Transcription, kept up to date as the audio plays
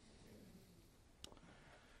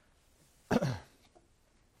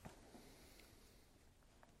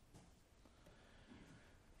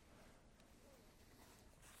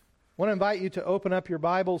want to invite you to open up your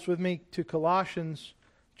Bibles with me to Colossians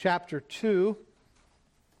chapter 2.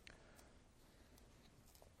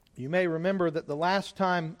 You may remember that the last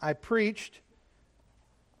time I preached,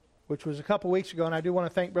 which was a couple weeks ago, and I do want to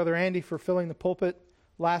thank Brother Andy for filling the pulpit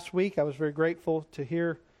last week. I was very grateful to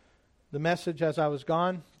hear the message as I was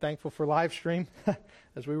gone. Thankful for live stream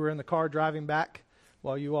as we were in the car driving back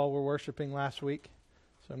while you all were worshiping last week.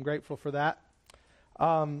 So I'm grateful for that.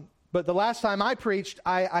 But the last time I preached,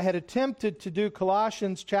 I had attempted to do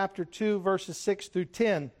Colossians chapter 2, verses 6 through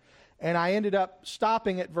 10, and I ended up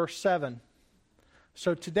stopping at verse 7.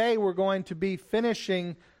 So today we're going to be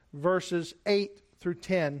finishing verses 8 through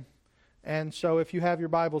 10. And so if you have your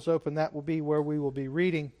Bibles open, that will be where we will be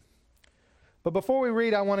reading. But before we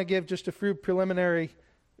read, I want to give just a few preliminary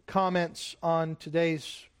comments on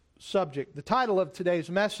today's subject. The title of today's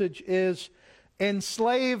message is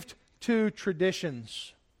Enslaved to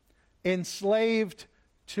Traditions. Enslaved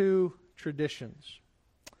to Traditions.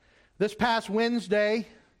 This past Wednesday,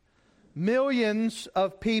 millions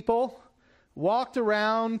of people walked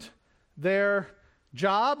around their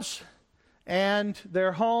jobs and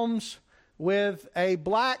their homes with a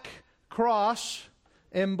black cross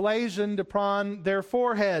emblazoned upon their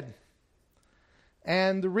forehead.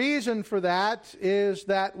 And the reason for that is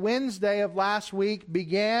that Wednesday of last week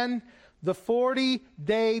began the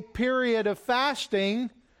 40-day period of fasting,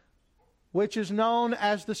 which is known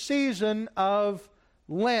as the season of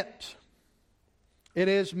Lent. It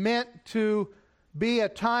is meant to be a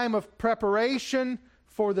time of preparation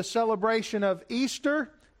for the celebration of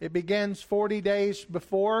Easter. It begins 40 days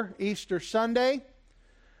before Easter Sunday.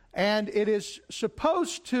 And it is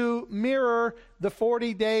supposed to mirror the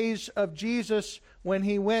 40 days of Jesus when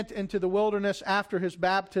he went into the wilderness after his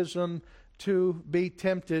baptism to be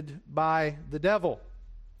tempted by the devil.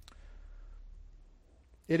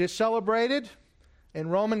 It is celebrated in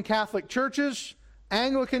Roman Catholic churches,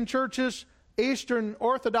 Anglican churches, Eastern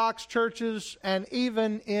Orthodox churches, and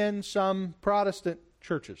even in some Protestant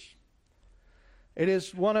churches. It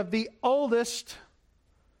is one of the oldest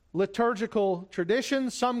liturgical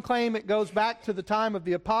traditions. Some claim it goes back to the time of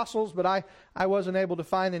the apostles, but I wasn't able to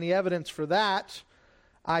find any evidence for that.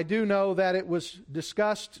 I do know that it was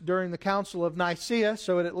discussed during the Council of Nicaea,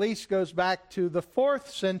 so it at least goes back to the 4th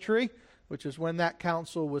century, which is when that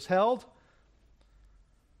council was held.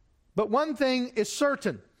 But one thing is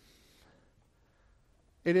certain.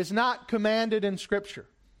 It is not commanded in Scripture.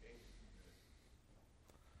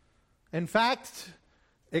 In fact,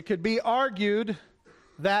 it could be argued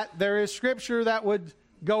that there is Scripture that would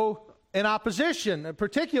go in opposition,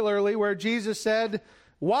 particularly where Jesus said,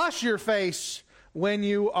 "Wash your face when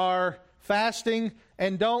you are fasting,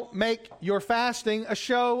 and don't make your fasting a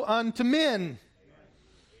show unto men."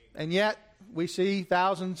 And yet, we see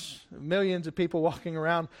thousands, millions of people walking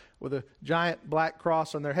around with a giant black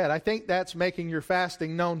cross on their head. I think that's making your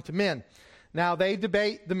fasting known to men. Now, they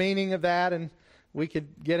debate the meaning of that, and we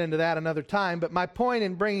could get into that another time. But my point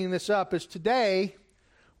in bringing this up is today,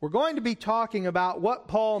 we're going to be talking about what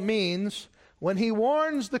Paul means when he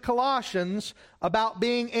warns the Colossians about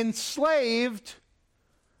being enslaved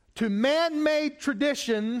to man-made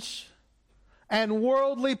traditions and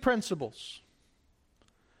worldly principles.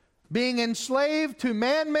 Being enslaved to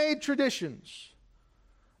man-made traditions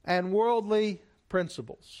and worldly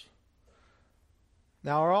principles.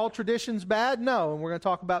 Now, are all traditions bad? No, and we're going to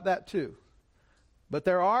talk about that too. But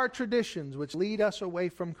there are traditions which lead us away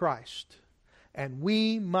from Christ, and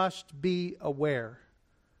we must be aware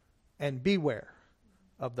and beware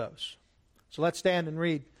of those. So let's stand and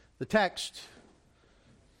read the text.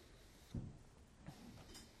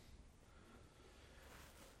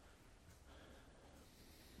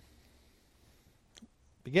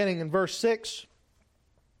 Beginning in verse 8,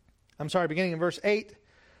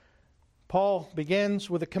 Paul begins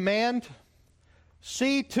with a command.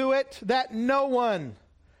 See to it that no one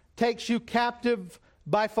takes you captive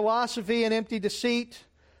by philosophy and empty deceit,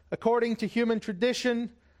 according to human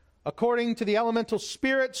tradition, according to the elemental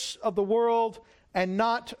spirits of the world, and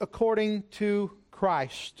not according to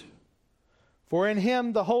Christ. For in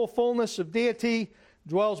him the whole fullness of deity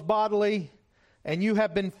dwells bodily, and you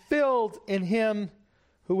have been filled in him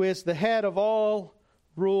who is the head of all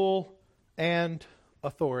rule and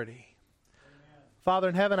authority. Amen. Father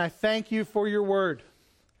in heaven, I thank you for your word.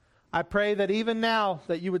 I pray that even now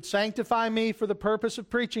that you would sanctify me for the purpose of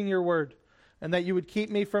preaching your word, and that you would keep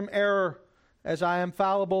me from error, as I am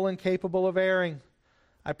fallible and capable of erring.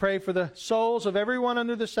 I pray for the souls of everyone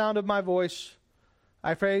under the sound of my voice.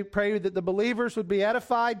 I pray that the believers would be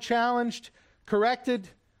edified, challenged, corrected.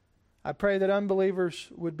 I pray that unbelievers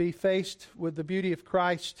would be faced with the beauty of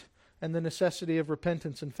Christ and the necessity of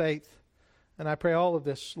repentance and faith. And I pray all of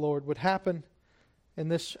this, Lord, would happen in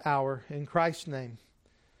this hour. In Christ's name,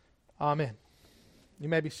 amen. You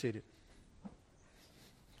may be seated.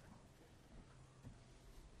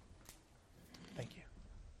 Thank you.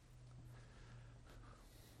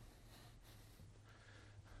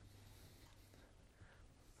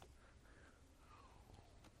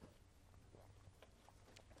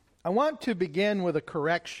 I want to begin with a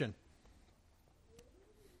correction.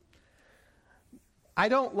 I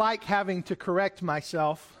don't like having to correct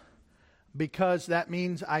myself because that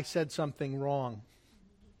means I said something wrong.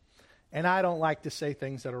 And I don't like to say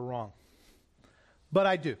things that are wrong. But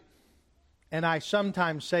I do. And I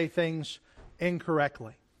sometimes say things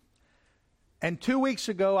incorrectly. And 2 weeks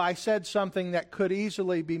ago, I said something that could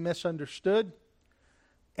easily be misunderstood.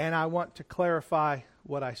 And I want to clarify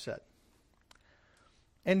what I said.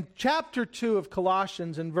 In chapter 2 of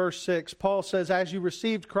Colossians, in verse 6, Paul says, "As you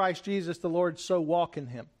received Christ Jesus the Lord, so walk in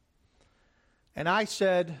him." And I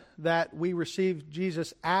said that we received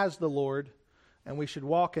Jesus as the Lord, and we should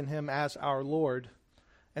walk in him as our Lord.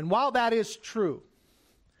 And while that is true,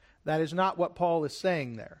 that is not what Paul is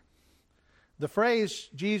saying there. The phrase,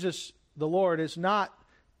 Jesus the Lord, is not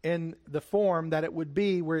in the form that it would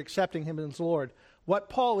be we're accepting him as Lord. What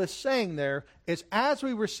Paul is saying there is, as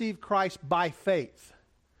we receive Christ by faith,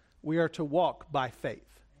 we are to walk by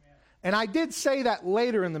faith. Amen. And I did say that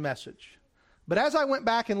later in the message. But as I went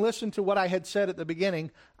back and listened to what I had said at the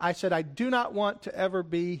beginning, I said I do not want to ever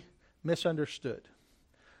be misunderstood.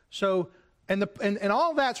 So, and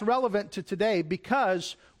all that's relevant to today,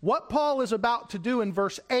 because what Paul is about to do in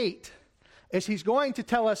verse 8 is he's going to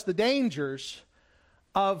tell us the dangers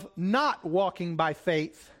of not walking by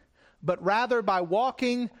faith, but rather by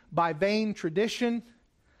walking by vain tradition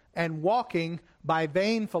and walking by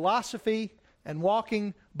vain philosophy and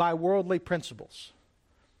walking by worldly principles.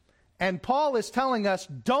 And Paul is telling us,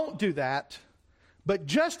 don't do that, but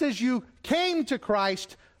just as you came to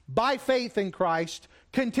Christ by faith in Christ,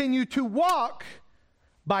 continue to walk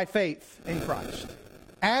by faith in Christ.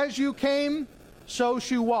 As you came, so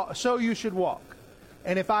you should walk.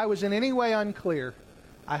 And if I was in any way unclear,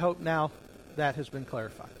 I hope now that has been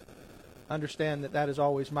clarified. Understand that is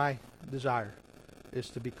always my desire, is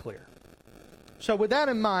to be clear. So with that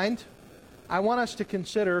in mind, I want us to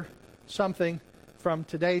consider something from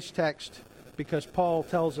today's text, because Paul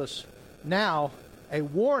tells us now a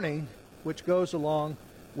warning which goes along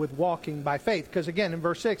with walking by faith. Because again, in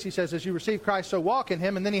verse 6, he says, "As you receive Christ, so walk in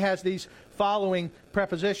him." And then he has these following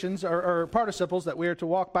prepositions or participles that we are to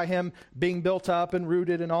walk by him, being built up and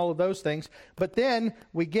rooted and all of those things. But then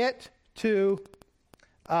we get to,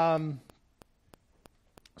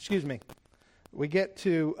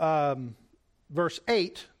 verse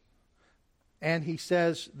 8, and he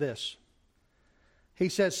says this. He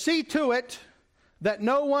says, "See to it that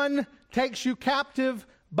no one takes you captive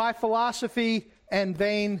by philosophy and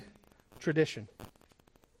vain tradition."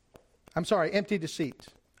 Empty deceit,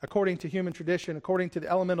 according to human tradition, according to the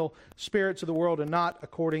elemental spirits of the world, and not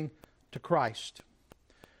according to Christ.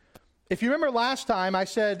 If you remember last time, I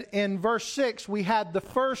said in verse 6, we had the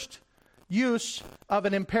first use of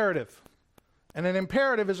an imperative. And an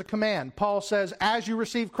imperative is a command. Paul says, "As you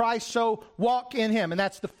receive Christ, so walk in him." And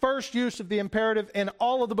that's the first use of the imperative in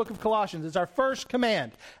all of the book of Colossians. It's our first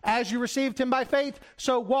command. As you received him by faith,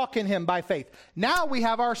 so walk in him by faith. Now we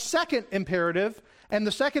have our second imperative, and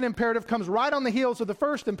the second imperative comes right on the heels of the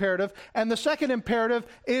first imperative. And the second imperative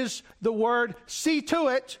is the word "see to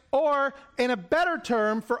it," or in a better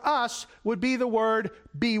term for us would be the word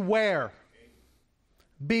beware.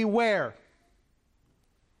 Beware.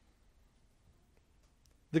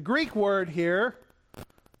 The Greek word here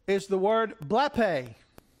is the word blepe.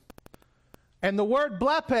 And the word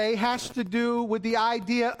blepe has to do with the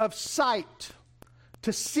idea of sight,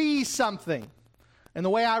 to see something. And the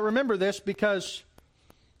way I remember this, because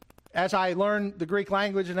as I learned the Greek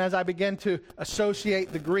language and as I began to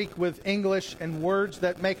associate the Greek with English and words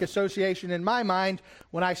that make association in my mind,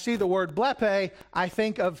 when I see the word blepe, I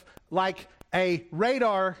think of like a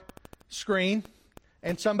radar screen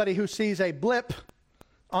and somebody who sees a blip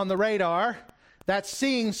on the radar, that's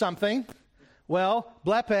seeing something. Well,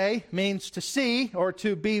 blepe means to see or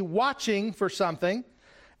to be watching for something.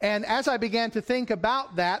 And as I began to think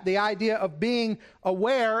about that, the idea of being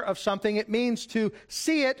aware of something, it means to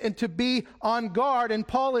see it and to be on guard. And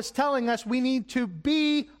Paul is telling us we need to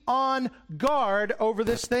be on guard over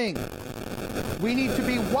this thing. We need to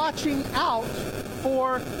be watching out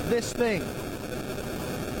for this thing.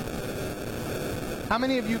 How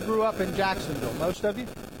many of you grew up in Jacksonville? Most of you?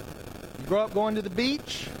 You grew up going to the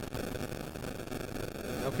beach?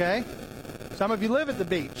 Okay. Some of you live at the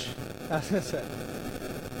beach. I was going to say,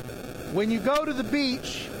 when you go to the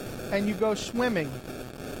beach and you go swimming,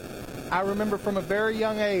 I remember from a very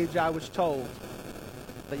young age I was told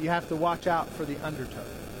that you have to watch out for the undertow.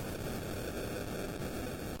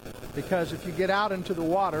 Because if you get out into the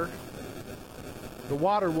water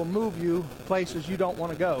will move you places you don't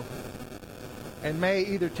want to go. And may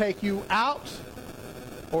either take you out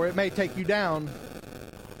or it may take you down.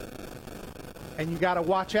 And you got to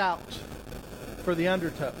watch out for the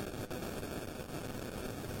undertow.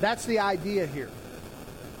 That's the idea here.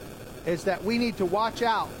 Is that we need to watch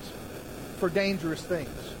out for dangerous things.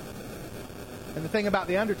 And the thing about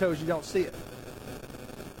the undertow is you don't see it.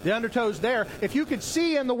 The undertow's there. If you could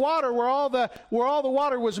see in the water where all the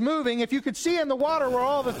water was moving, if you could see in the water where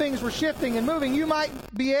all the things were shifting and moving, you might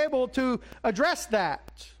be able to address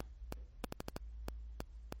that.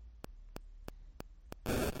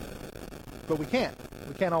 But we can't.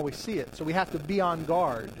 We can't always see it. So we have to be on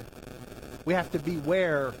guard. We have to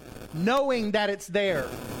beware, knowing that it's there.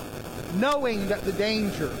 Knowing that the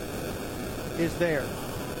danger is there.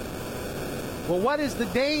 Well, what is the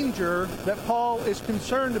danger that Paul is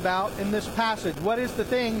concerned about in this passage? What is the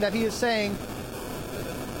thing that he is saying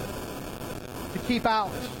to keep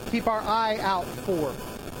our eye out for?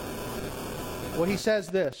 Well, he says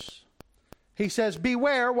this. He says,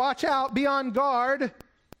 beware, watch out, be on guard,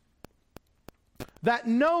 that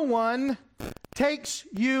no one takes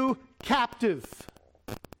you captive.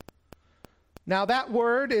 Now, that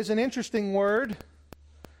word is an interesting word,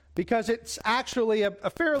 because it's actually a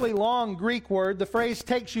fairly long Greek word. The phrase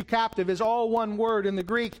takes you captive is all one word in the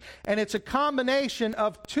Greek, and it's a combination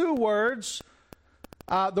of two words.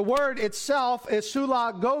 The word itself is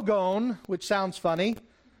sulagogon, which sounds funny,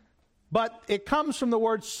 but it comes from the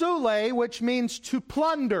word sule, which means to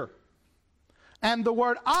plunder, and the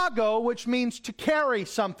word ago, which means to carry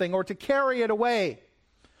something or to carry it away.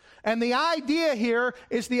 And the idea here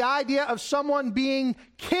is the idea of someone being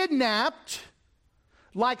kidnapped,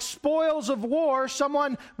 like spoils of war.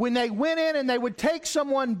 Someone, when they went in and they would take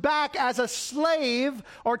someone back as a slave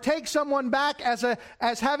or take someone back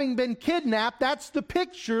as having been kidnapped, that's the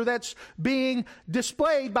picture that's being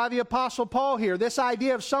displayed by the Apostle Paul here. This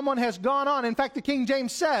idea of someone has gone on. In fact, the King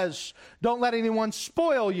James says, don't let anyone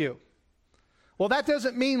spoil you. Well, that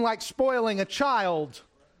doesn't mean like spoiling a child.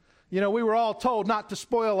 You know, we were all told not to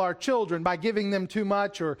spoil our children by giving them too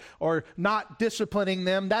much or not disciplining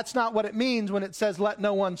them. That's not what it means when it says let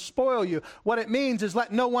no one spoil you. What it means is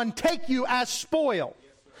let no one take you as spoil.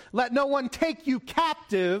 Let no one take you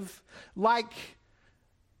captive like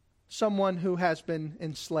someone who has been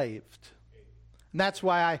enslaved. And that's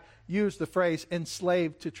why I use the phrase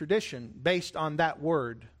enslaved to tradition based on that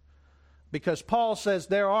word. Because Paul says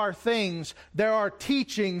there are things, there are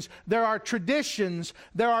teachings, there are traditions,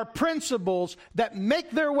 there are principles that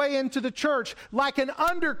make their way into the church like an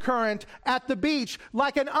undercurrent at the beach,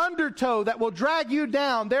 like an undertow that will drag you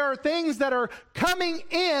down. There are things that are coming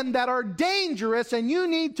in that are dangerous, and you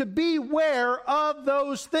need to beware of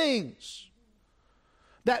those things,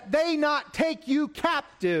 that they not take you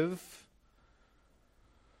captive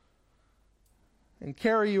and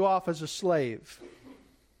carry you off as a slave.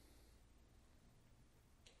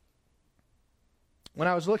 When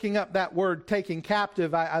I was looking up that word, taking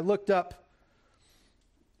captive, I looked up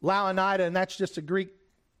Louw-Nida, and that's just a Greek,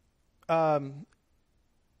 it's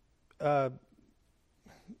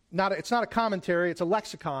not a commentary, it's a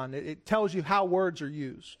lexicon. It tells you how words are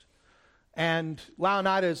used. And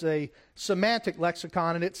Louw-Nida is a semantic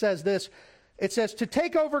lexicon, and it says this. It says, to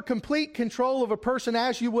take over complete control of a person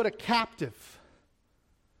as you would a captive.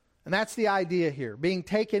 And that's the idea here, being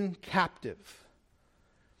taken captive.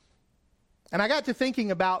 And I got to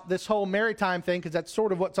thinking about this whole maritime thing, because that's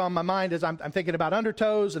sort of what's on my mind. Is I'm thinking about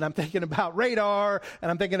undertows, and I'm thinking about radar,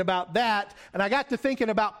 and I'm thinking about that. And I got to thinking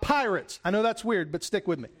about pirates. I know that's weird, but stick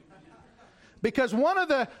with me. Because one of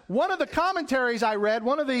the commentaries I read,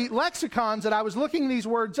 one of the lexicons that I was looking these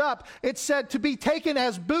words up, it said to be taken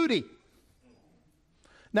as booty.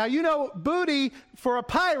 Now, you know, booty for a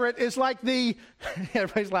pirate is like the,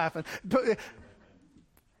 everybody's laughing,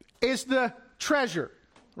 is the treasure.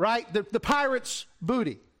 Right? The pirate's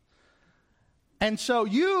booty. And so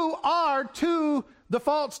you are to the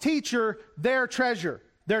false teacher their treasure.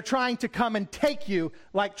 They're trying to come and take you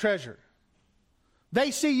like treasure.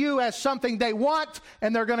 They see you as something they want,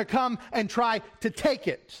 and they're going to come and try to take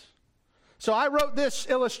it. So I wrote this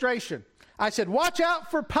illustration. I said, watch out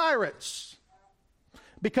for pirates.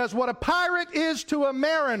 Because what a pirate is to a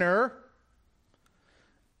mariner,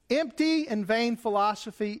 empty and vain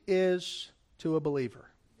philosophy is to a believer.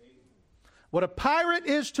 What a pirate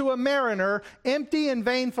is to a mariner, empty and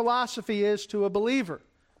vain philosophy is to a believer.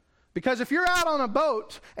 Because if you're out on a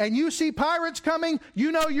boat and you see pirates coming,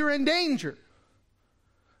 you know you're in danger.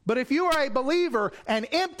 But if you are a believer and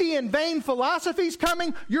empty and vain philosophies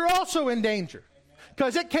coming, you're also in danger.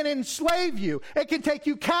 Because it can enslave you. It can take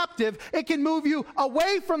you captive. It can move you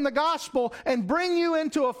away from the gospel and bring you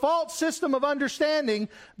into a false system of understanding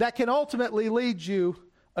that can ultimately lead you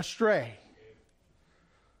astray.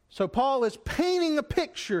 So Paul is painting a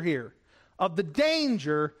picture here of the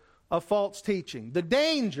danger of false teaching, the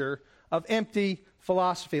danger of empty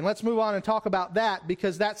philosophy. And let's move on and talk about that,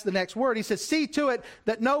 because that's the next word. He says, see to it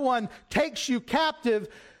that no one takes you captive.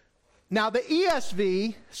 Now the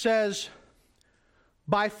ESV says,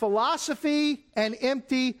 by philosophy and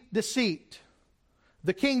empty deceit.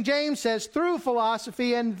 The King James says, through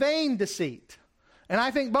philosophy and vain deceit. And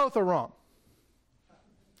I think both are wrong.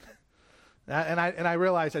 And I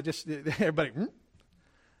realize everybody,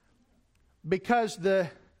 because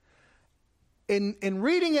in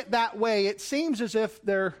reading it that way, it seems as if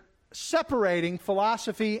they're separating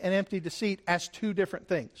philosophy and empty deceit as two different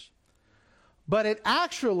things. But it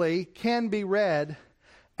actually can be read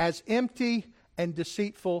as empty and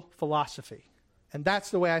deceitful philosophy. And that's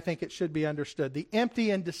the way I think it should be understood. The empty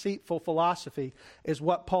and deceitful philosophy is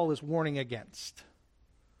what Paul is warning against.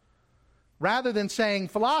 Rather than saying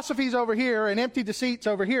philosophy's over here and empty deceit's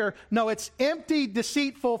over here, no, it's empty,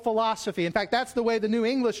 deceitful philosophy. In fact, that's the way the New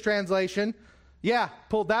English translation,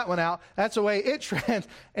 pulled that one out. That's the way it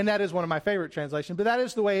and that is one of my favorite translations, but that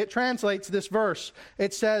is the way it translates this verse.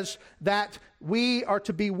 It says that we are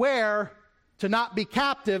to beware to not be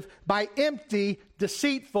captive by empty,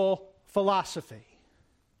 deceitful philosophy.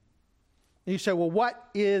 And you say, well, what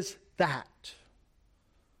is that?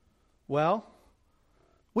 Well,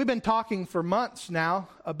 we've been talking for months now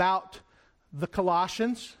about the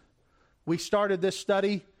Colossians. We started this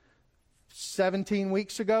study 17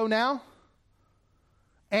 weeks ago now.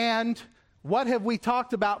 And what have we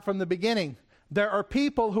talked about from the beginning? There are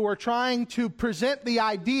people who are trying to present the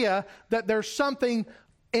idea that there's something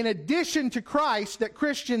in addition to Christ that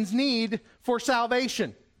Christians need for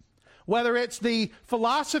salvation. Whether it's the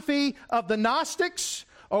philosophy of the Gnostics,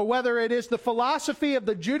 or whether it is the philosophy of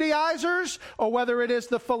the Judaizers, or whether it is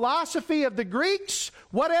the philosophy of the Greeks,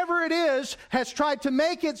 whatever it is, has tried to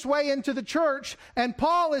make its way into the church. And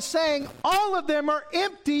Paul is saying all of them are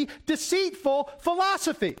empty, deceitful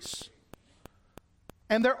philosophies.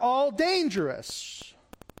 And they're all dangerous.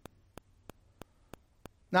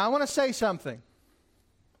 Now I want to say something.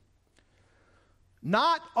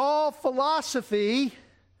 Not all philosophy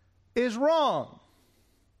is wrong.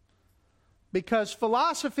 Because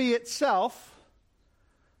philosophy itself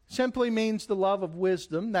simply means the love of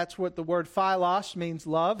wisdom. That's what the word philos means,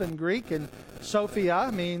 love in Greek, and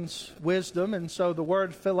sophia means wisdom, and so the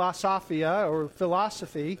word philosophia or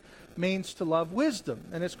philosophy means to love wisdom.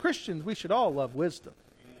 And as Christians, we should all love wisdom.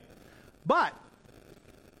 But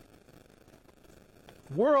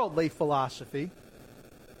worldly philosophy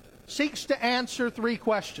seeks to answer three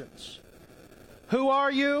questions. Who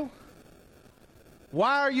are you?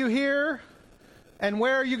 Why are you here? And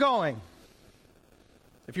where are you going?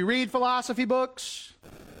 If you read philosophy books,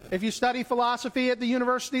 if you study philosophy at the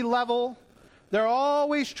university level, they're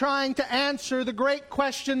always trying to answer the great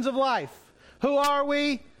questions of life. Who are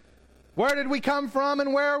we? Where did we come from?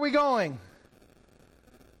 And where are we going?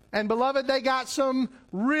 And beloved, they got some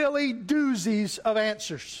really doozies of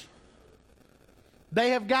answers.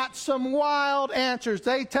 They have got some wild answers.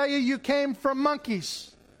 They tell you you came from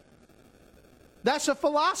monkeys. That's a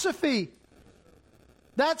philosophy.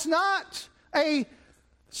 That's not a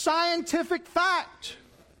scientific fact.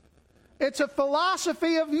 It's a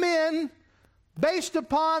philosophy of men based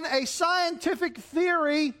upon a scientific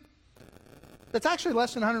theory that's actually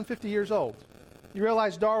less than 150 years old. You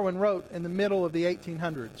realize Darwin wrote in the middle of the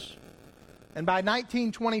 1800s. And by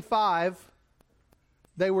 1925,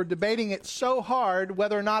 they were debating it so hard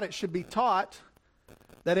whether or not it should be taught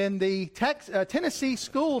that in the Tennessee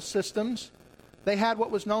school systems, they had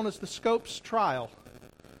what was known as the Scopes trial.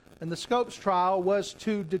 And the Scopes trial was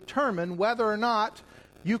to determine whether or not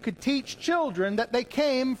you could teach children that they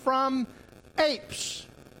came from apes.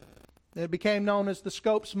 It became known as the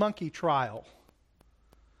Scopes monkey trial.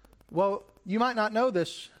 Well, you might not know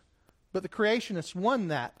this, but the creationists won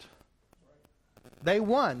that. They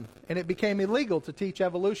won, and it became illegal to teach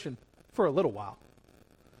evolution for a little while.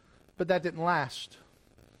 But that didn't last,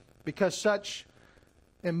 because such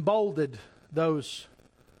emboldened those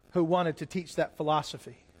who wanted to teach that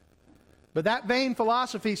philosophy. But that vain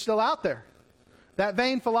philosophy is still out there. That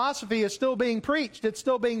vain philosophy is still being preached. It's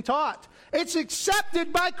still being taught. It's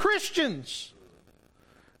accepted by Christians.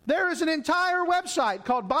 There is an entire website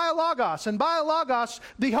called Biologos. And Biologos,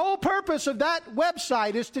 the whole purpose of that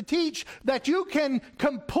website is to teach that you can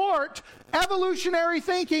comport evolutionary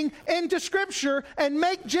thinking into Scripture and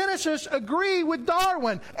make Genesis agree with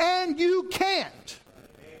Darwin. And you can't.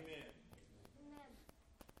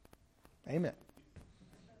 Amen.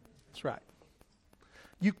 That's right.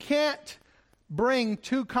 You can't bring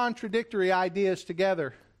two contradictory ideas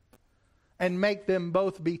together and make them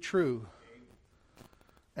both be true.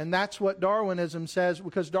 And that's what Darwinism says,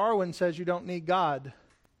 because Darwin says you don't need God.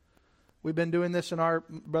 We've been doing this in our,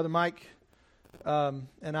 Brother Mike and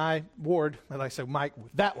I, Ward, like I said, Mike,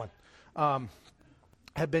 that one,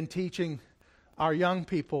 have been teaching our young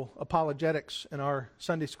people apologetics in our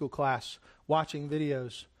Sunday school class, watching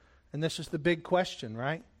videos. And this is the big question,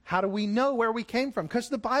 right? How do we know where we came from? Because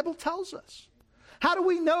the Bible tells us. How do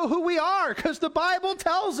we know who we are? Because the Bible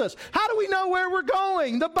tells us. How do we know where we're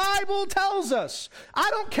going? The Bible tells us. I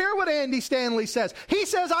don't care what Andy Stanley says. He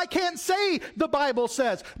says I can't say the Bible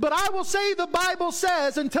says, but I will say the Bible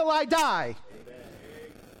says until I die. Amen.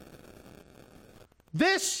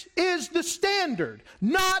 This is the standard,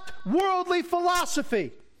 not worldly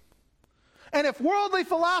philosophy. And if worldly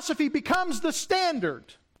philosophy becomes the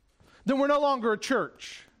standard, then we're no longer a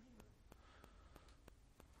church.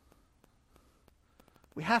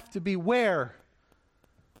 We have to beware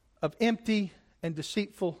of empty and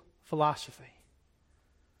deceitful philosophy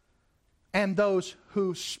and those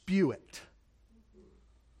who spew it.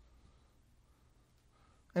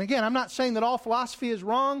 And again, I'm not saying that all philosophy is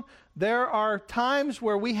wrong. There are times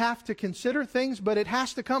where we have to consider things, but it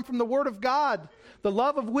has to come from the Word of God. The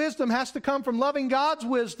love of wisdom has to come from loving God's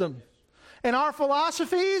wisdom. And our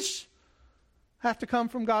philosophies have to come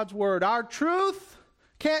from God's Word. Our truth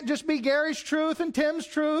can't just be Gary's truth and Tim's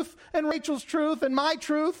truth and Rachel's truth and my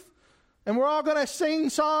truth, and we're all going to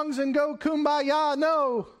sing songs and go kumbaya.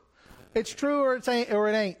 No, it's true or it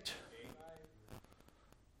ain't.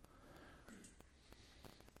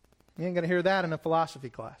 You ain't going to hear that in a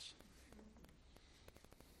philosophy class.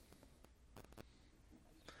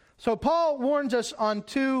 So Paul warns us on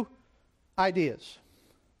two ideas.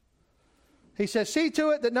 He says, see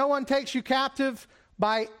to it that no one takes you captive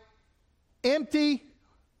by empty,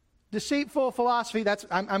 deceitful philosophy.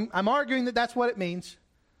 I'm arguing that that's what it means.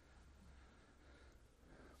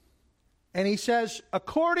 And he says,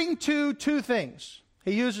 according to two things.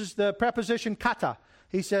 He uses the preposition kata.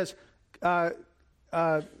 He says,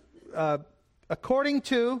 according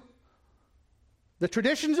to the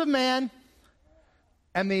traditions of man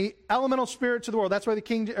and the elemental spirits of the world. That's why the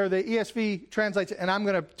ESV translates it. And I'm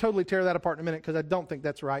going to totally tear that apart in a minute because I don't think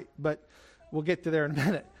that's right. But we'll get to there in a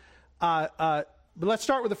minute. But let's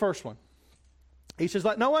start with the first one. He says,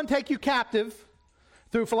 let no one take you captive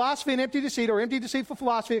through philosophy and empty deceit or empty deceitful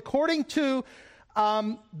philosophy according to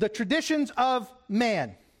the traditions of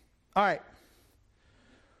man. All right.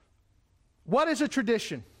 What is a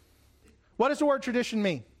tradition? What does the word tradition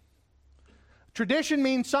mean? Tradition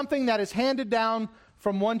means something that is handed down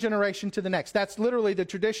from one generation to the next. That's literally the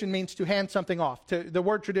tradition means to hand something off. The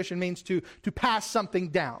word tradition means to pass something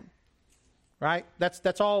down. Right?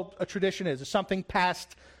 That's all a tradition is something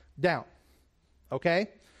passed down. Okay?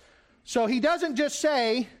 So he doesn't just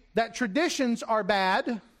say that traditions are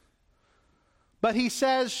bad, but he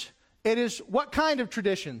says it is what kind of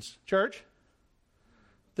traditions, church?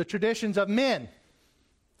 The traditions of men.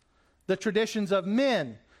 The traditions of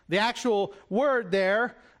men. The actual word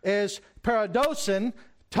there is paradoson,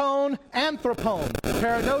 ton anthropon.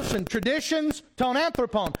 Paradoson, traditions, ton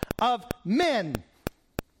anthropon, of men.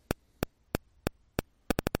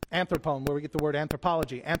 Anthropon, where we get the word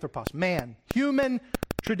anthropology, anthropos, man. Human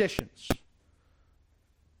traditions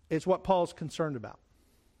is what Paul's concerned about.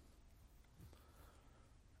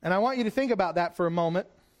 And I want you to think about that for a moment.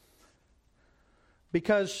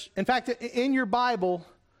 Because, in fact, in your Bible,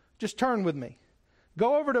 just turn with me.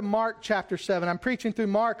 Go over to Mark chapter 7. I'm preaching through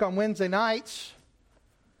Mark on Wednesday nights.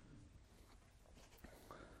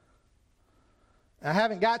 I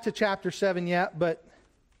haven't got to chapter 7 yet, but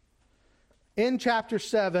in chapter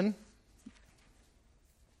 7,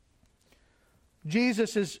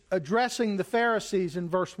 Jesus is addressing the Pharisees in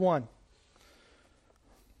verse 1.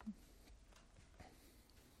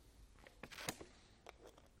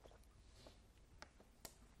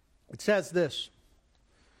 It says this.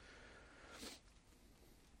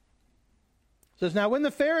 It says, now when the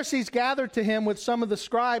Pharisees gathered to him with some of the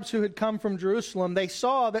scribes who had come from Jerusalem, they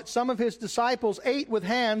saw that some of his disciples ate with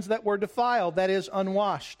hands that were defiled, that is,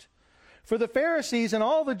 unwashed. For the Pharisees and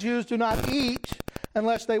all the Jews do not eat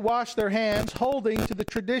unless they wash their hands, holding to the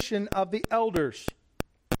tradition of the elders.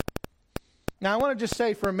 Now I want to just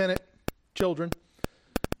say for a minute, children,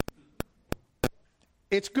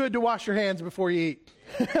 it's good to wash your hands before you eat.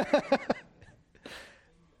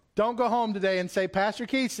 Don't go home today and say, Pastor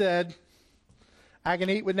Keith said, I can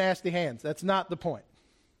eat with nasty hands. That's not the point.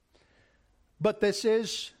 But this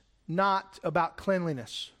is not about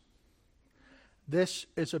cleanliness. This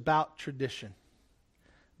is about tradition.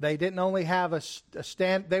 They didn't only have a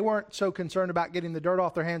stand. They weren't so concerned about getting the dirt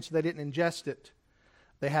off their hands so they didn't ingest it.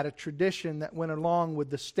 They had a tradition that went along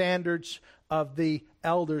with the standards of the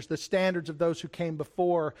elders, the standards of those who came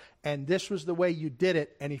before, and this was the way you did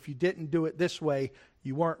it, and if you didn't do it this way,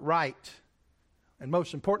 you weren't right. And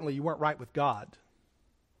most importantly, you weren't right with God.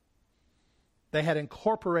 They had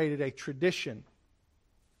incorporated a tradition.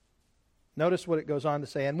 Notice what it goes on to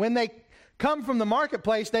say. And when they come from the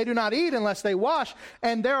marketplace, they do not eat unless they wash.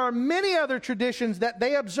 And there are many other traditions that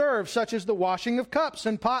they observe, such as the washing of cups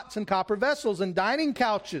and pots and copper vessels and dining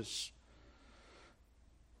couches.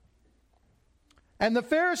 And the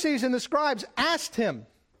Pharisees and the scribes asked him,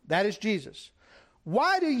 that is Jesus,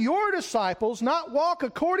 why do your disciples not walk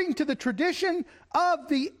according to the tradition of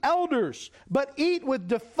the elders, but eat with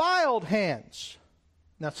defiled hands?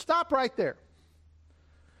 Now stop right there.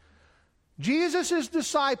 Jesus'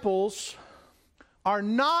 disciples are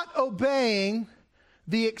not obeying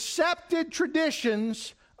the accepted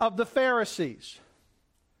traditions of the Pharisees.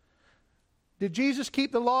 Did Jesus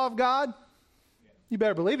keep the law of God? You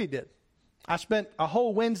better believe he did. I spent a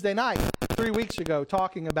whole Wednesday night 3 weeks ago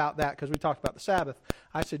talking about that because we talked about the Sabbath.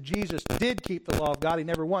 I said Jesus did keep the law of God. He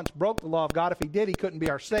never once broke the law of God. If he did, he couldn't be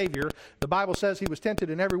our Savior. The Bible says he was tempted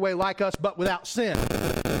in every way like us, but without sin.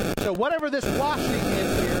 So whatever this washing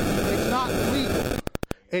is here, it's not legal.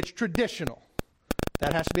 It's traditional.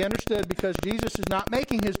 That has to be understood because Jesus is not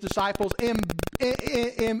making his disciples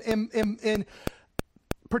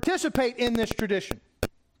participate in this tradition.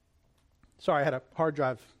 Sorry, I had a hard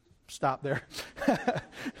drive stop there. But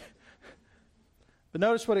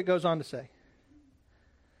notice what it goes on to say.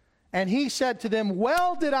 And he said to them,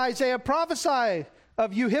 well did Isaiah prophesy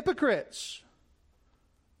of you hypocrites.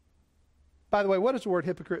 By the way, what does the word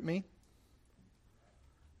hypocrite mean?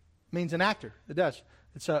 It means an actor. It does.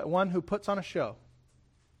 It's one who puts on a show.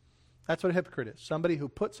 That's what a hypocrite is. Somebody who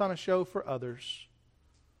puts on a show for others.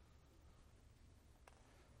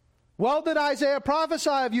 Well did Isaiah prophesy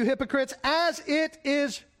of you hypocrites, as it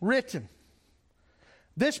is written.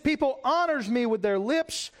 This people honors me with their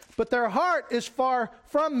lips, but their heart is far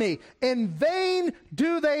from me. In vain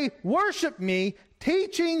do they worship me,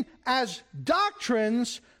 teaching as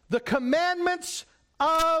doctrines the commandments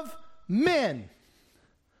of men.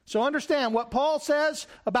 So understand what Paul says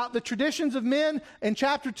about the traditions of men in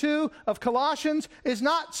chapter 2 of Colossians is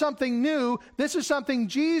not something new. This is something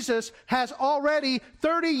Jesus has already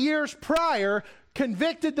 30 years prior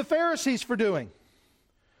convicted the Pharisees for doing.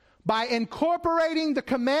 By incorporating the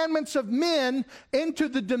commandments of men into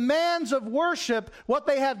the demands of worship, what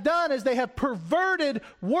they have done is they have perverted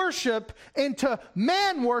worship into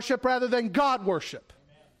man worship rather than God worship.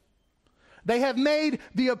 They have made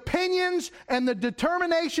the opinions and the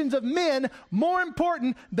determinations of men more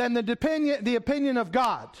important than the opinion of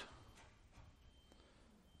God.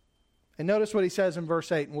 And notice what he says in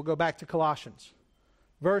verse 8, and we'll go back to Colossians.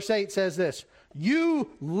 Verse 8 says this, you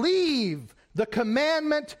leave the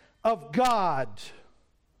commandment of God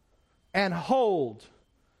and hold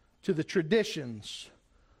to the traditions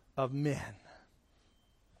of men.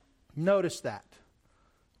 Notice that.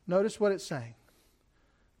 Notice what it's saying.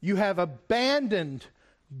 You have abandoned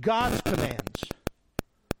God's commands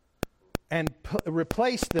and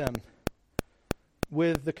replaced them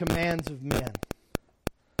with the commands of men.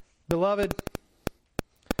 Beloved,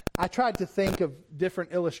 I tried to think of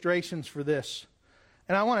different illustrations for this.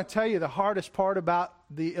 And I want to tell you the hardest part about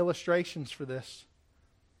the illustrations for this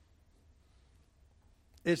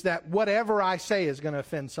is that whatever I say is going to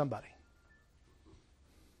offend somebody.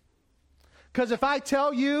 Because if I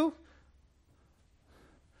tell you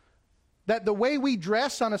that the way we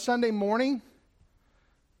dress on a Sunday morning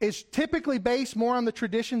is typically based more on the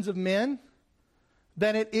traditions of men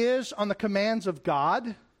than it is on the commands of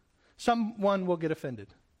God, someone will get offended.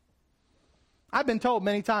 I've been told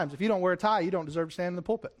many times, if you don't wear a tie, you don't deserve to stand in the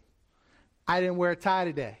pulpit. I didn't wear a tie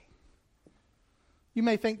today. You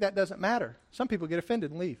may think that doesn't matter. Some people get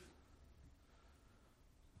offended and leave.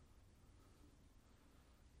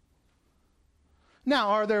 Now,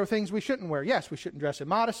 are there things we shouldn't wear? Yes, we shouldn't dress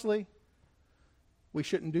immodestly. We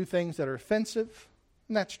shouldn't do things that are offensive,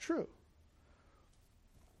 and that's true.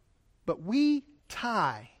 But we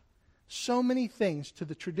tie so many things to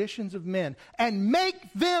the traditions of men and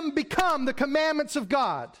make them become the commandments of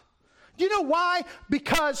God. Do you know why?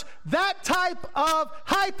 Because that type of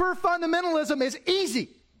hyper-fundamentalism is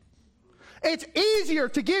easy. It's easier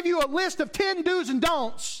to give you a list of 10 do's and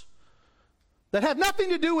don'ts that have nothing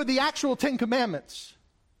to do with the actual 10 commandments.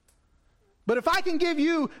 But if I can give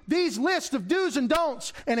you these lists of do's and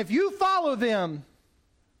don'ts, and if you follow them,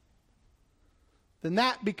 then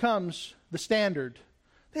that becomes the standard.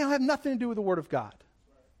 They don't have nothing to do with the Word of God.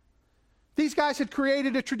 These guys had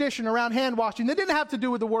created a tradition around hand washing that didn't have to do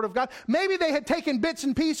with the Word of God. Maybe they had taken bits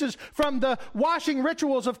and pieces from the washing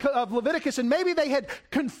rituals of Leviticus, and maybe they had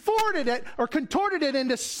contorted it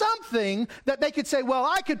into something that they could say, well,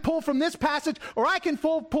 I could pull from this passage, or I can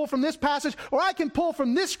pull from this passage, or I can pull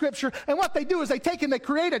from this scripture. And what they do is they take and they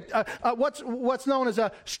create what's known as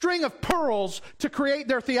a string of pearls to create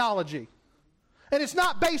their theology. And it's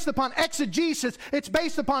not based upon exegesis. It's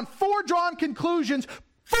based upon foredrawn conclusions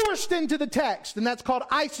forced into the text, and that's called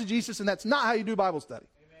eisegesis, and that's not how you do Bible study.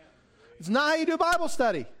 Amen. It's not how you do Bible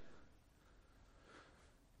study.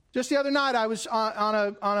 Just the other night, I was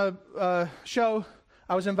on a show.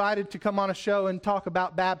 I was invited to come on a show and talk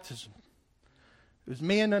about baptism. It was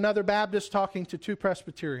me and another Baptist talking to two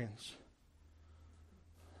Presbyterians.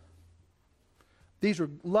 These were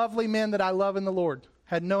lovely men that I love in the Lord.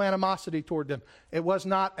 Had no animosity toward them. It was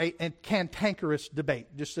not a cantankerous debate,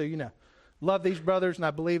 just so you know. Love these brothers, and I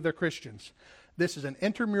believe they're Christians. This is an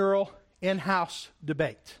intramural, in-house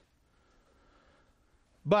debate.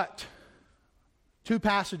 But two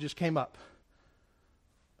passages came up.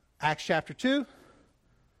 Acts chapter 2,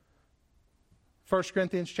 1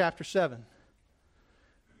 Corinthians chapter 7.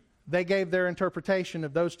 They gave their interpretation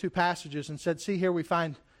of those two passages and said, see, here we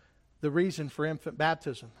find the reason for infant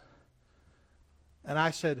baptism. And I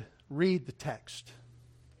said, read the text.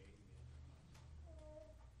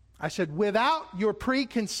 I said, without your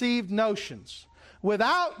preconceived notions,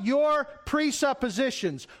 without your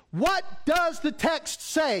presuppositions, what does the text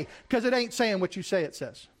say? Because it ain't saying what you say it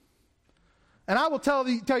says. And I will tell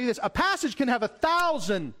you this, a passage can have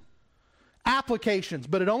 1,000 applications,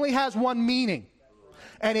 but it only has one meaning.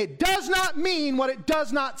 And it does not mean what it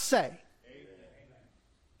does not say.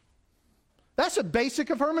 That's a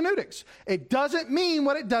basic of hermeneutics. It doesn't mean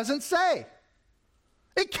what it doesn't say.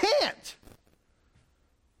 It can't.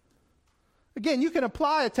 Again, you can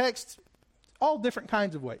apply a text all different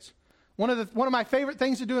kinds of ways. One of my favorite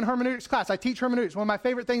things to do in hermeneutics class, I teach hermeneutics, one of my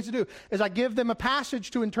favorite things to do is I give them a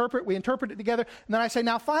passage to interpret, we interpret it together, and then I say,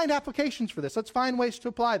 now find applications for this. Let's find ways to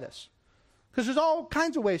apply this. Because there's all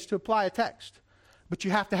kinds of ways to apply a text. But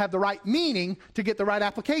you have to have the right meaning to get the right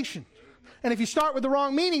application. And if you start with the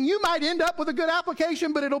wrong meaning, you might end up with a good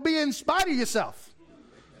application, but it'll be in spite of yourself.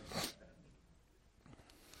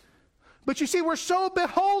 But you see, we're so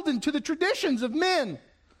beholden to the traditions of men.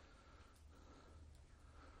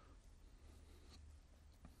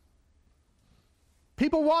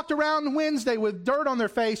 People walked around Wednesday with dirt on their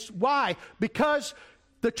face. Why? Because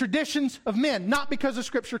the traditions of men, not because the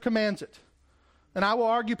Scripture commands it. And I will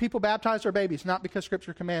argue people baptize their babies, not because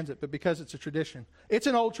Scripture commands it, but because it's a tradition. It's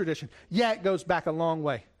an old tradition. Yeah, it goes back a long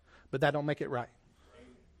way, but that don't make it right.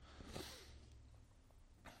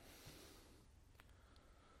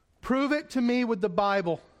 Prove it to me with the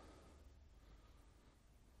Bible.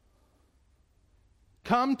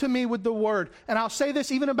 Come to me with the Word. And I'll say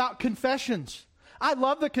this even about confessions. I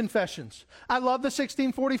love the confessions. I love the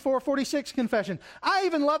 1644-46 confession. I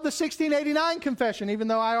even love the 1689 confession, even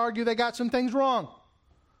though I argue they got some things wrong.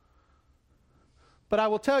 But I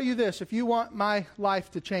will tell you this, if you want my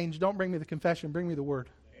life to change, don't bring me the confession, bring me the Word.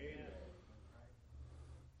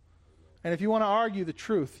 And if you want to argue the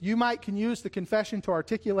truth, you can use the confession to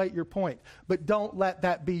articulate your point, but don't let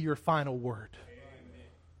that be your final word. Amen.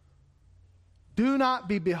 Do not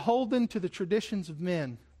be beholden to the traditions of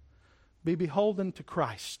men. Be beholden to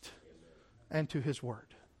Christ and to His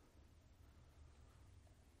Word.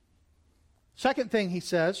 Second thing he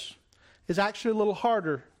says is actually a little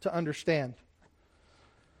harder to understand.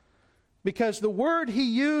 Because the word he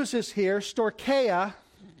uses here, storkeia,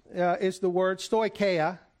 is the word,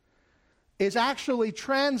 stoikeia, is actually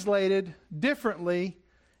translated differently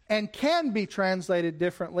and can be translated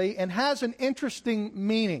differently and has an interesting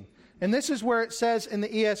meaning. And this is where it says in the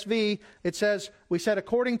ESV, it says, we said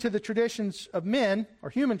according to the traditions of men, or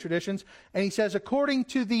human traditions, and he says according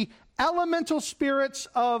to the elemental spirits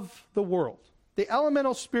of the world. The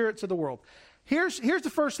elemental spirits of the world. Here's the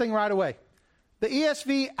first thing right away. The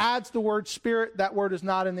ESV adds the word spirit. That word is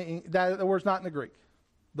not the word's not in the Greek.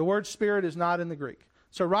 The word spirit is not in the Greek.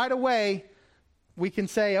 So right away, we can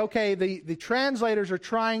say, okay, the translators are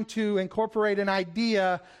trying to incorporate an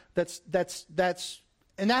idea that's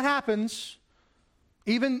and that happens,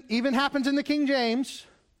 even happens in the King James.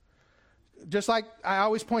 Just like I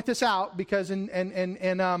always point this out, because in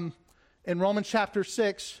Romans chapter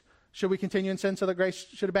 6, Should we continue in sin so that grace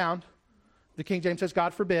should abound? The King James says,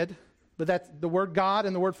 God forbid. But that's the word God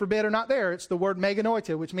and the word forbid are not there. It's the word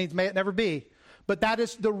meganoita, which means may it never be. But that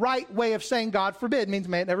is the right way of saying God forbid, means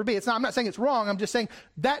may it never be. I'm not saying it's wrong. I'm just saying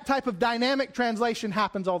that type of dynamic translation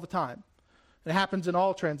happens all the time. It happens in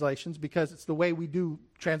all translations because it's the way we do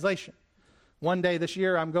translation. One day this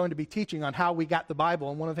year, I'm going to be teaching on how we got the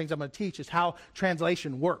Bible. And one of the things I'm going to teach is how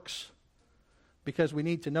translation works. Because we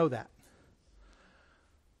need to know that.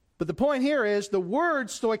 But the point here is the word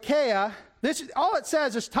stoicheia, this is, all it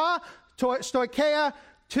says is stoicheia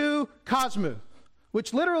to cosmou,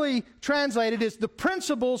 which literally translated is the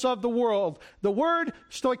principles of the world. The word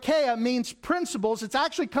stoicheia means principles. It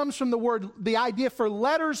actually comes from the idea for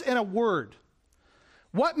letters in a word.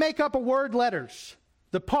 What make up a word? Letters.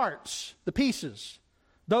 The parts, the pieces.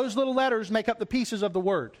 Those little letters make up the pieces of the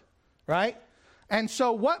word, right? And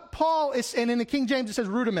so what Paul is, and in the King James it says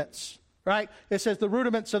rudiments, right? It says the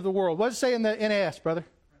rudiments of the world. What does it say in the NAS, brother?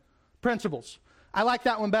 Principles. I like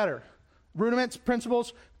that one better. Rudiments,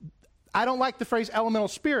 principles. I don't like the phrase elemental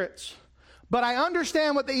spirits, but I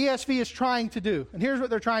understand what the ESV is trying to do. And here's what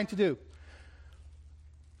they're trying to do.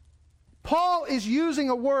 Paul is using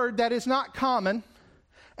a word that is not common,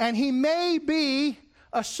 and he may be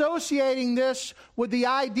associating this with the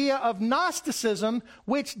idea of Gnosticism,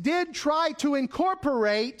 which did try to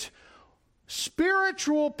incorporate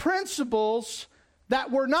spiritual principles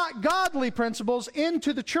that were not godly principles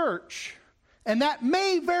into the church. And that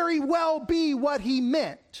may very well be what he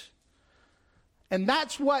meant. And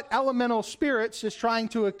that's what elemental spirits is trying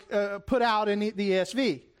to put out in the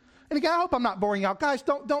ESV. And again, I hope I'm not boring you out. Guys,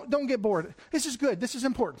 don't get bored. This is good. This is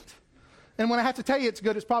important. And when I have to tell you it's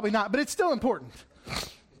good, it's probably not. But it's still important.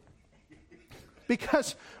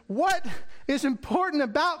 Because what is important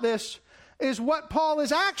about this is what Paul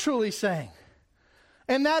is actually saying.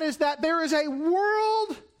 And that is that there is a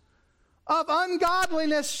world of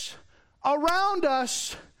ungodliness around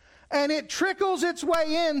us, and it trickles its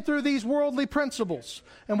way in through these worldly principles.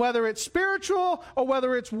 And whether it's spiritual or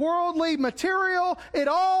whether it's worldly, material, it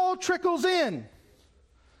all trickles in.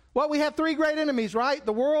 Well, we have three great enemies, right?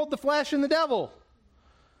 The world, the flesh, and the devil.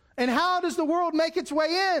 And how does the world make its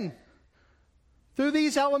way in? Through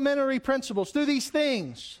these elementary principles, through these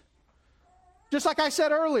things. Just like I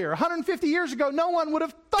said earlier, 150 years ago, no one would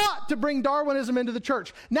have thought to bring Darwinism into the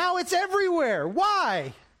church. Now it's everywhere.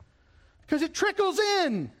 Why? Because it trickles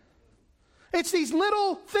in. It's these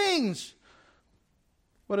little things.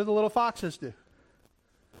 What do the little foxes do?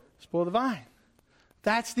 Spoil the vine.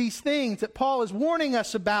 That's these things that Paul is warning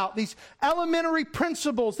us about, these elementary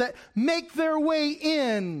principles that make their way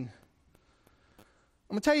in.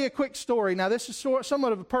 I'm going to tell you a quick story. Now, this is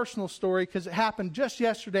somewhat of a personal story because it happened just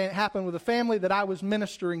yesterday, and it happened with a family that I was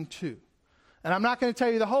ministering to. And I'm not going to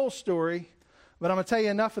tell you the whole story, but I'm going to tell you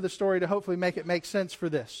enough of the story to hopefully make it make sense for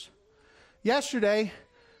this. Yesterday,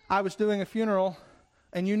 I was doing a funeral,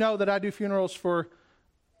 and you know that I do funerals for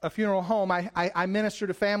a funeral home. I minister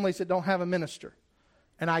to families that don't have a minister.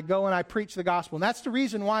 And I go and I preach the gospel. And that's the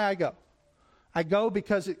reason why I go. I go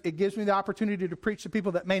because it gives me the opportunity to preach to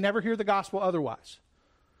people that may never hear the gospel otherwise.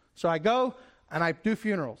 So I go and I do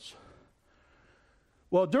funerals.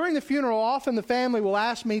 Well, during the funeral, often the family will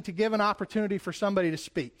ask me to give an opportunity for somebody to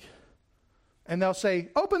speak. And they'll say,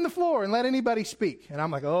 open the floor and let anybody speak. And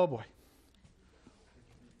I'm like, oh boy.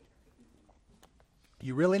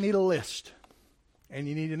 You really need a list. And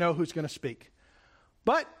you need to know who's going to speak.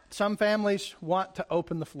 But some families want to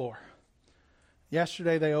open the floor.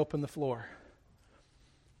 Yesterday they opened the floor.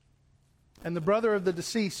 And the brother of the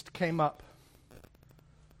deceased came up.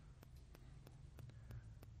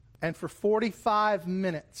 And for 45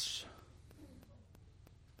 minutes,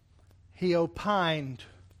 he opined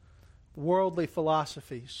worldly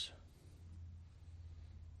philosophies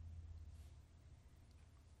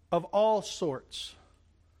of all sorts.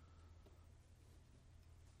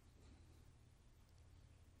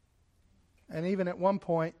 And even at one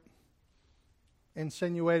point,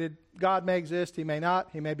 insinuated God may exist, he may not,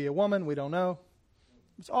 he may be a woman, we don't know.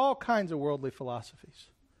 It's all kinds of worldly philosophies.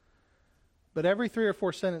 But every 3 or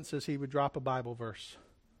 4 sentences, he would drop a Bible verse.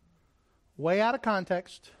 Way out of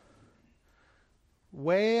context.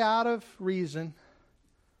 Way out of reason.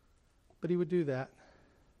 But he would do that.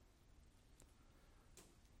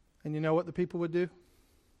 And you know what the people would do?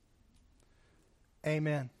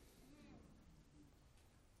 Amen.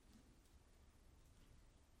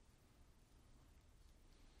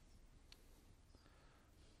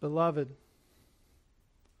 Beloved,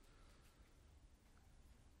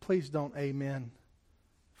 please don't amen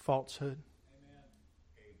falsehood. Amen.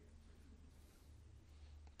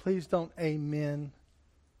 Please don't amen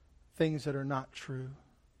things that are not true.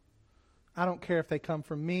 I don't care if they come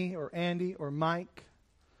from me or Andy or Mike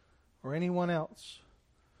or anyone else.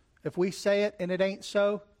 If we say it and it ain't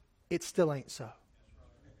so, it still ain't so.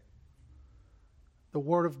 The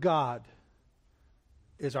Word of God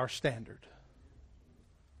is our standard.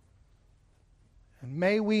 And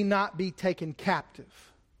may we not be taken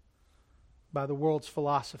captive by the world's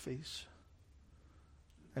philosophies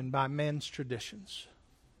and by men's traditions.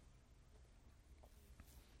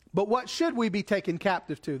 But what should we be taken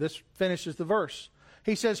captive to? This finishes the verse.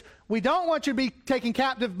 He says, we don't want you to be taken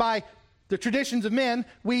captive by the traditions of men.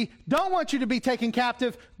 We don't want you to be taken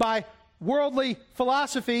captive by worldly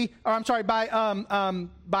philosophy,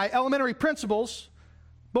 by elementary principles.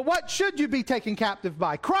 But what should you be taken captive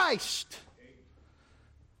by? Christ.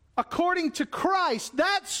 According to Christ.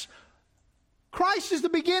 Christ is the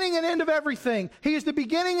beginning and end of everything. He is the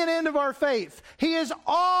beginning and end of our faith. He is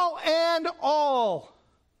all and all.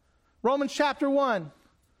 Romans chapter 1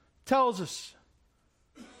 tells us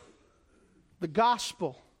the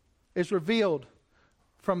gospel is revealed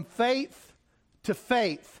from faith to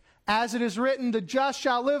faith. As it is written, the just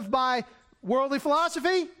shall live by worldly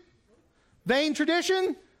philosophy, vain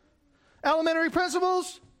tradition, elementary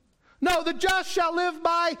principles. No, the just shall live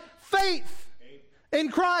by faith in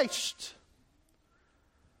Christ.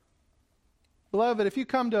 Beloved, if you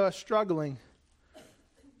come to us struggling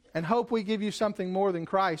and hope we give you something more than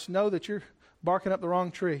Christ, know that you're barking up the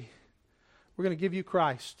wrong tree. We're going to give you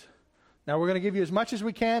Christ. Now, we're going to give you as much as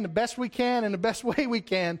we can, the best we can, in the best way we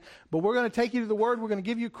can, but we're going to take you to the Word. We're going to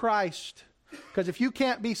give you Christ. Because if you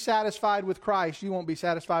can't be satisfied with Christ, you won't be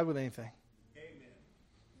satisfied with anything. Amen.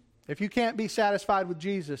 If you can't be satisfied with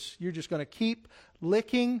Jesus, you're just going to keep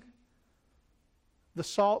licking the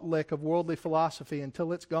salt lick of worldly philosophy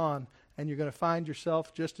until it's gone, and you're going to find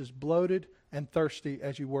yourself just as bloated and thirsty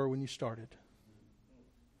as you were when you started.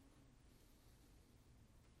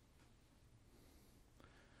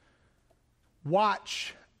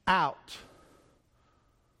 Watch out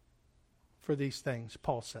for these things,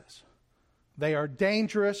 Paul says. They are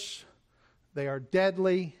dangerous. They are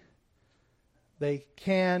deadly. They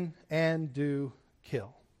can and do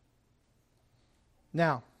kill.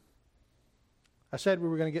 Now, I said we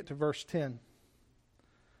were going to get to verse 10.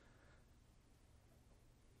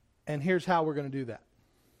 And here's how we're going to do that.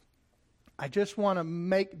 I just want to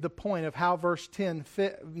make the point of how verse 9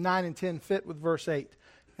 and 10 fit with verse 8.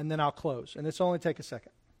 And then I'll close. And it's only take a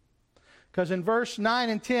second. Because in verse 9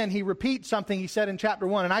 and 10, he repeats something he said in chapter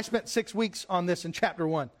 1. And I spent 6 weeks on this in chapter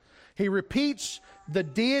 1. He repeats the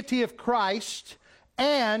deity of Christ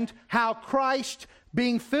and how Christ,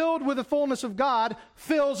 being filled with the fullness of God,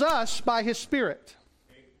 fills us by His Spirit.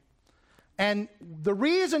 And the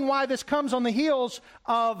reason why this comes on the heels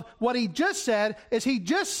of what he just said is he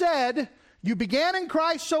just said, you began in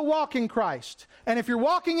Christ, so walk in Christ. And if you're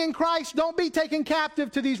walking in Christ, don't be taken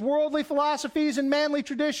captive to these worldly philosophies and manly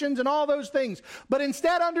traditions and all those things. But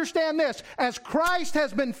instead understand this, as Christ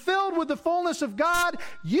has been filled with the fullness of God,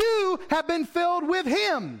 you have been filled with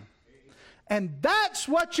Him. And that's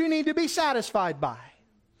what you need to be satisfied by.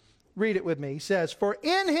 Read it with me. He says, for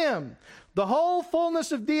in Him the whole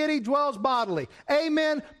fullness of deity dwells bodily.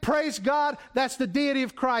 Amen. Praise God. That's the deity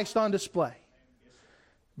of Christ on display.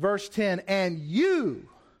 Verse 10, and you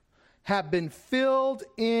have been filled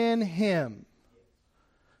in Him,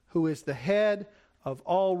 who is the head of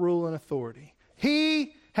all rule and authority.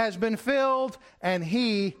 He has been filled, and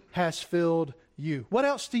He has filled you. What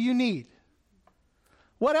else do you need?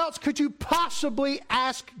 What else could you possibly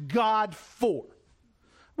ask God for?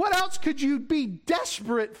 What else could you be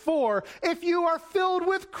desperate for if you are filled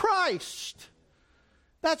with Christ?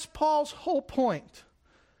 That's Paul's whole point.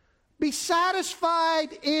 Be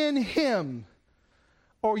satisfied in Him,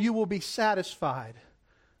 or you will be satisfied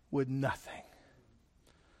with nothing.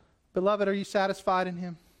 Beloved, are you satisfied in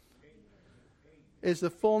Him? Is the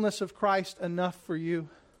fullness of Christ enough for you?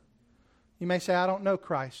 You may say, I don't know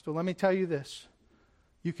Christ. Well, let me tell you this.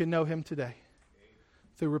 You can know Him today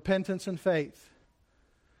through repentance and faith.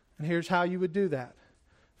 And here's how you would do that.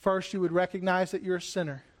 First, you would recognize that you're a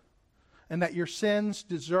sinner and that your sins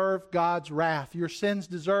deserve God's wrath. Your sins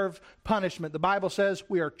deserve punishment. The Bible says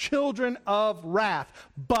we are children of wrath,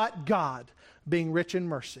 but God, being rich in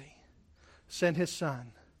mercy, sent His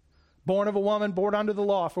Son, born of a woman, born under the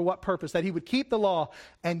law. For what purpose? That He would keep the law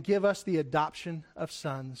and give us the adoption of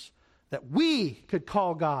sons, that we could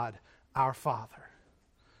call God our Father.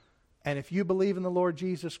 And if you believe in the Lord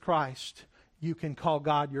Jesus Christ, you can call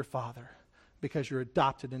God your Father because you're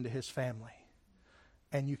adopted into His family.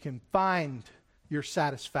 And you can find your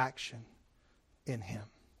satisfaction in Him.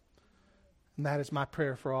 And that is my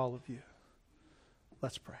prayer for all of you.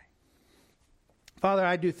 Let's pray. Father,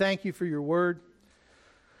 I do thank you for your word.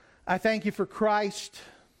 I thank you for Christ.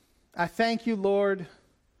 I thank you, Lord,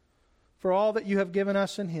 for all that you have given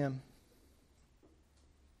us in him.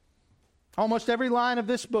 Almost every line of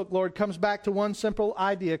this book, Lord, comes back to one simple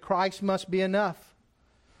idea: Christ must be enough.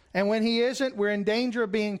 And when he isn't, we're in danger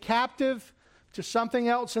of being captive to something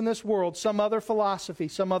else in this world, some other philosophy,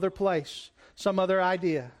 some other place, some other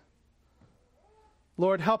idea.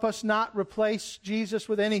 Lord, help us not replace Jesus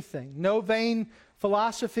with anything. No vain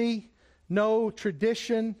philosophy, no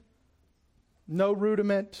tradition, no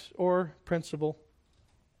rudiment or principle.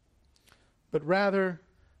 But rather,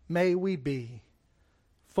 may we be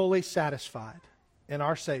fully satisfied in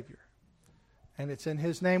our Savior. And it's in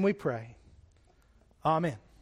his name we pray. Amen.